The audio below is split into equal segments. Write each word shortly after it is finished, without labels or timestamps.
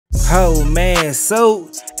Oh man, so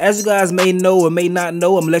as you guys may know or may not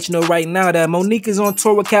know, I'm gonna let you know right now that Monique is on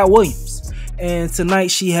tour with Cat Williams. And tonight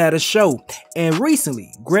she had a show. And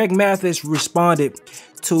recently, Greg Mathis responded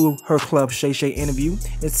to her Club Shay Shay interview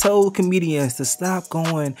and told comedians to stop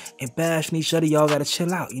going and bashing each other. Y'all gotta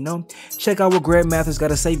chill out, you know? Check out what Greg Mathis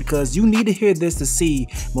gotta say, because you need to hear this to see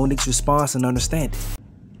Monique's response and understand it.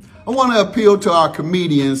 I want to appeal to our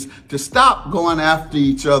comedians to stop going after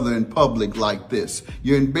each other in public like this.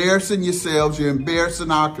 You're embarrassing yourselves. You're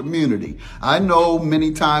embarrassing our community. I know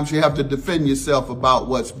many times you have to defend yourself about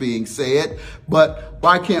what's being said, but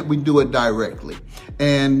why can't we do it directly?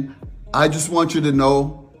 And I just want you to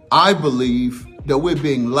know, I believe that we're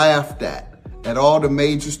being laughed at all the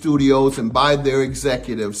major studios and by their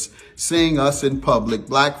executives, seeing us in public,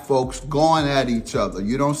 black folks going at each other.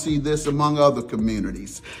 You don't see this among other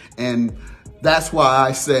communities. And that's why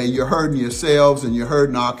I say you're hurting yourselves and you're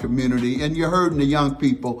hurting our community and you're hurting the young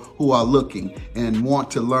people who are looking and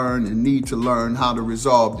want to learn and need to learn how to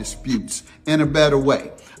resolve disputes in a better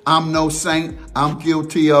way. I'm no saint. I'm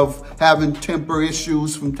guilty of having temper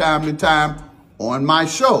issues from time to time on my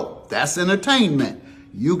show. That's entertainment.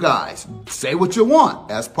 You guys say what you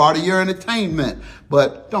want as part of your entertainment,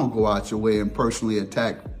 but don't go out your way and personally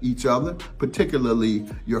attack each other, particularly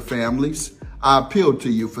your families. I appeal to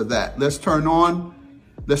you for that. Let's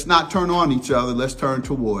not turn on each other. Let's turn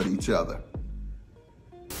toward each other.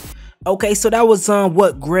 Okay, so that was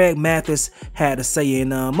what Greg Mathis had to say, and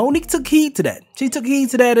Monique took heed to that. She took heed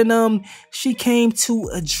to that, and she came to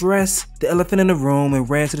address the elephant in the room and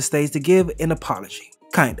ran to the stage to give an apology,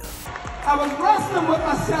 kind of. I was wrestling with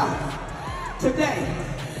myself today.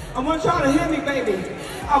 I want y'all to hear me, baby.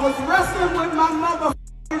 I was wrestling with my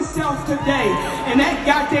motherfucking self today in that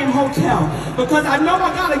goddamn hotel because I know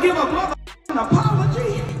I gotta give a motherfucking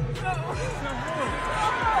apology.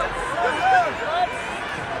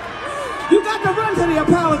 You got to run to the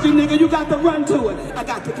apology, nigga. You got to run to it. I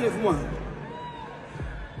got to give one.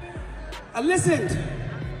 I listened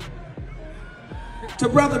to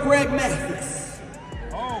Brother Greg Mathis.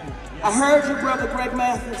 I heard you, Brother Greg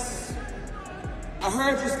Mathis. I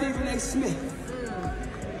heard you, Stephen A. Smith.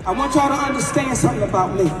 I want y'all to understand something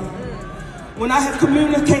about me. When I have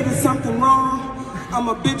communicated something wrong, I'm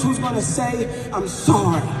a bitch who's gonna say, I'm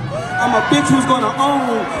sorry. I'm a bitch who's gonna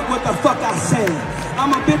own what the fuck I said.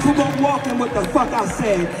 I'm a bitch who gonna walk in what the fuck I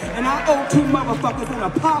said. And I owe two motherfuckers an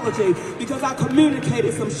apology because I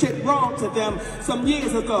communicated some shit wrong to them some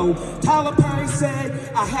years ago. Tyler Perry said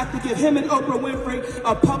I have to give him and Oprah Winfrey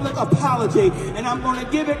a public apology. And I'm gonna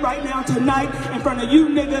give it right now tonight in front of you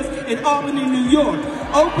niggas in Albany, New York.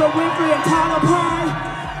 Oprah Winfrey and Tyler Perry,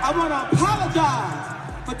 I wanna apologize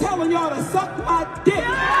for telling y'all to suck my dick.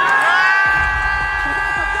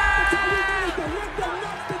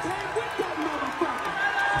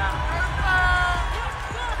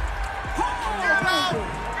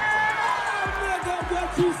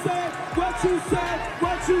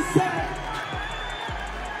 What you said.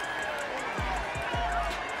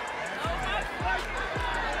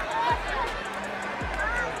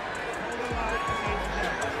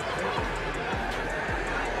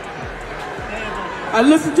 I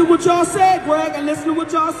listened to what y'all said, Greg. I listened to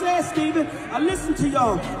what y'all said, Stephen. I listened to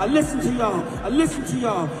y'all. I listened to y'all. I listened to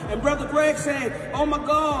y'all. And Brother Greg said, oh my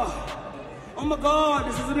God,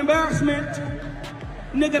 this is an embarrassment.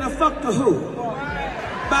 Nigga, the fuck the who?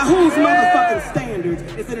 By whose motherfucking standards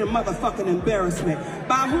is it a motherfucking embarrassment?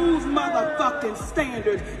 By whose motherfucking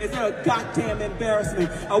standards is it a goddamn embarrassment?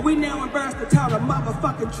 Are we now embarrassed to tell the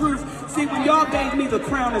motherfucking truth? See, when y'all gave me the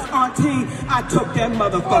crown as auntie, I took that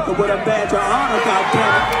motherfucker with a badge of honor,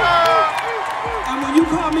 goddammit. And when you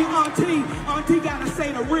call me auntie gotta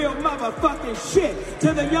say the real motherfucking shit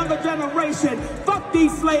to the younger generation. Fuck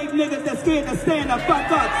these slave niggas that's scared to stand the fuck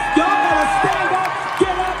up. Y'all better stand up,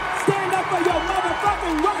 get up, stand up for your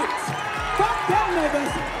motherfucking rights. Fuck them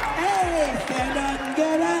niggas. Hey, stand up and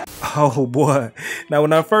get up. Oh boy. Now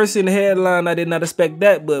when I first seen the headline, I did not expect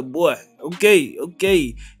that, but boy, okay.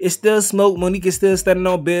 It's still smoke. Monique is still standing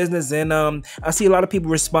on business, and I see a lot of people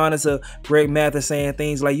responding to Greg Mathis saying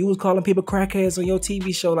things like, you was calling people crackheads on your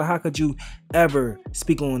TV show. Like, how could you ever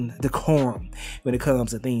speak on decorum when it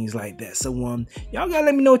comes to things like that? So y'all gotta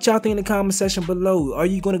let me know what y'all think in the comment section below. Are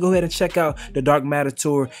you gonna go ahead and check out the Dark Matter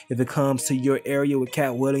tour if it comes to your area with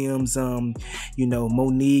Cat Williams, you know,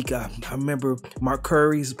 Monique? I remember Mark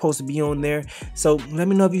Curry is supposed to be on there. So let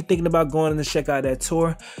me know if you're thinking about going to check out that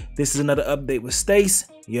tour. This is another update with Stace.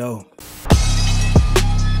 Yo.